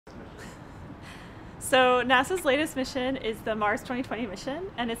So NASA's latest mission is the Mars 2020 mission,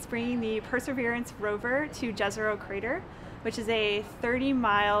 and it's bringing the Perseverance rover to Jezero Crater, which is a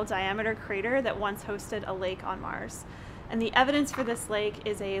 30-mile diameter crater that once hosted a lake on Mars. And the evidence for this lake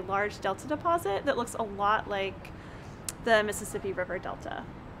is a large delta deposit that looks a lot like the Mississippi River Delta.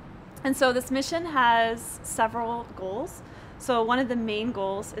 And so this mission has several goals. So one of the main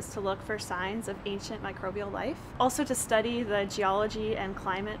goals is to look for signs of ancient microbial life, also to study the geology and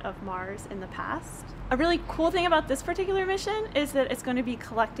climate of Mars in the past. A really cool thing about this particular mission is that it's going to be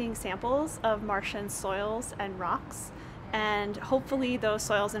collecting samples of Martian soils and rocks, and hopefully those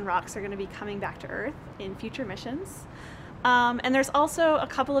soils and rocks are going to be coming back to Earth in future missions. And there's also a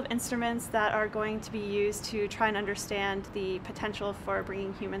couple of instruments that are going to be used to try and understand the potential for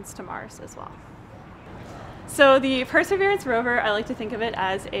bringing humans to Mars as well. So the Perseverance rover, I like to think of it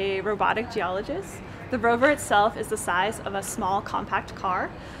as a robotic geologist. The rover itself is the size of a small compact car,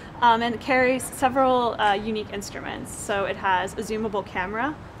 and it carries several unique instruments. So it has a zoomable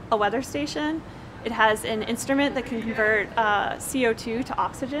camera, a weather station, it has an instrument that can convert CO2 to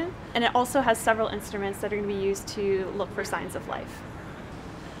oxygen, and it also has several instruments that are going to be used to look for signs of life.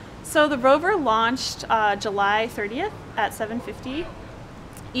 So the rover launched July 30th at 7:50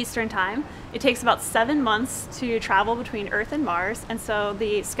 Eastern Time. It takes about 7 months to travel between Earth and Mars, and so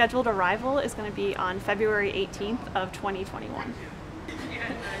the scheduled arrival is going to be on February 18th of 2021.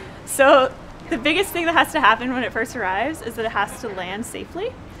 So the biggest thing that has to happen when it first arrives is that it has to land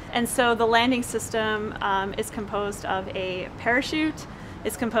safely. And so the landing system is composed of a parachute,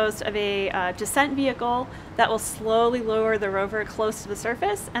 it's composed of a descent vehicle that will slowly lower the rover close to the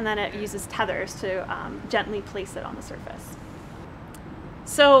surface, and then it uses tethers to gently place it on the surface.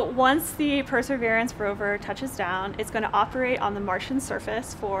 So once the Perseverance rover touches down, it's going to operate on the Martian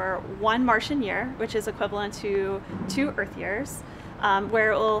surface for 1 Martian year, which is equivalent to 2 Earth years,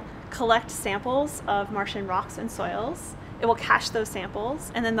 where it will collect samples of Martian rocks and soils. It will cache those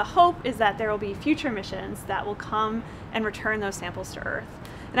samples, and then the hope is that there will be future missions that will come and return those samples to Earth.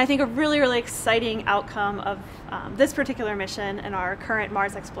 And I think a really, really exciting outcome of this particular mission and our current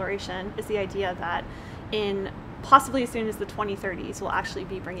Mars exploration is the idea that in possibly as soon as the 2030s, we'll actually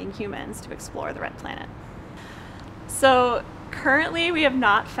be bringing humans to explore the red planet. So currently we have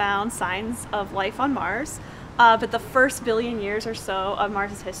not found signs of life on Mars, but the first billion years or so of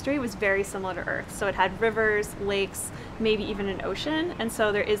Mars's history was very similar to Earth. So it had rivers, lakes, maybe even an ocean, and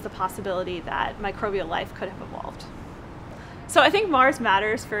so there is the possibility that microbial life could have evolved. So I think Mars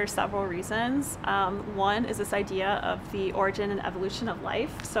matters for several reasons. One is this idea of the origin and evolution of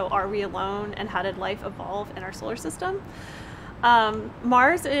life. So are we alone, and how did life evolve in our solar system?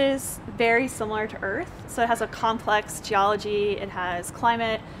 Mars is very similar to Earth. So it has a complex geology, it has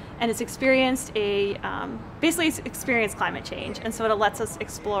climate, and it's experienced basically it's experienced climate change. And so it lets us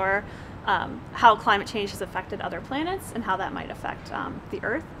explore how climate change has affected other planets and how that might affect the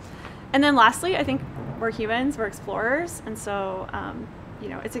Earth. And then lastly, I think we're humans, we're explorers, and so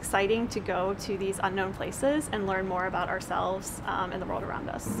it's exciting to go to these unknown places and learn more about ourselves and the world around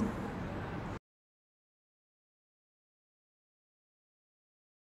us.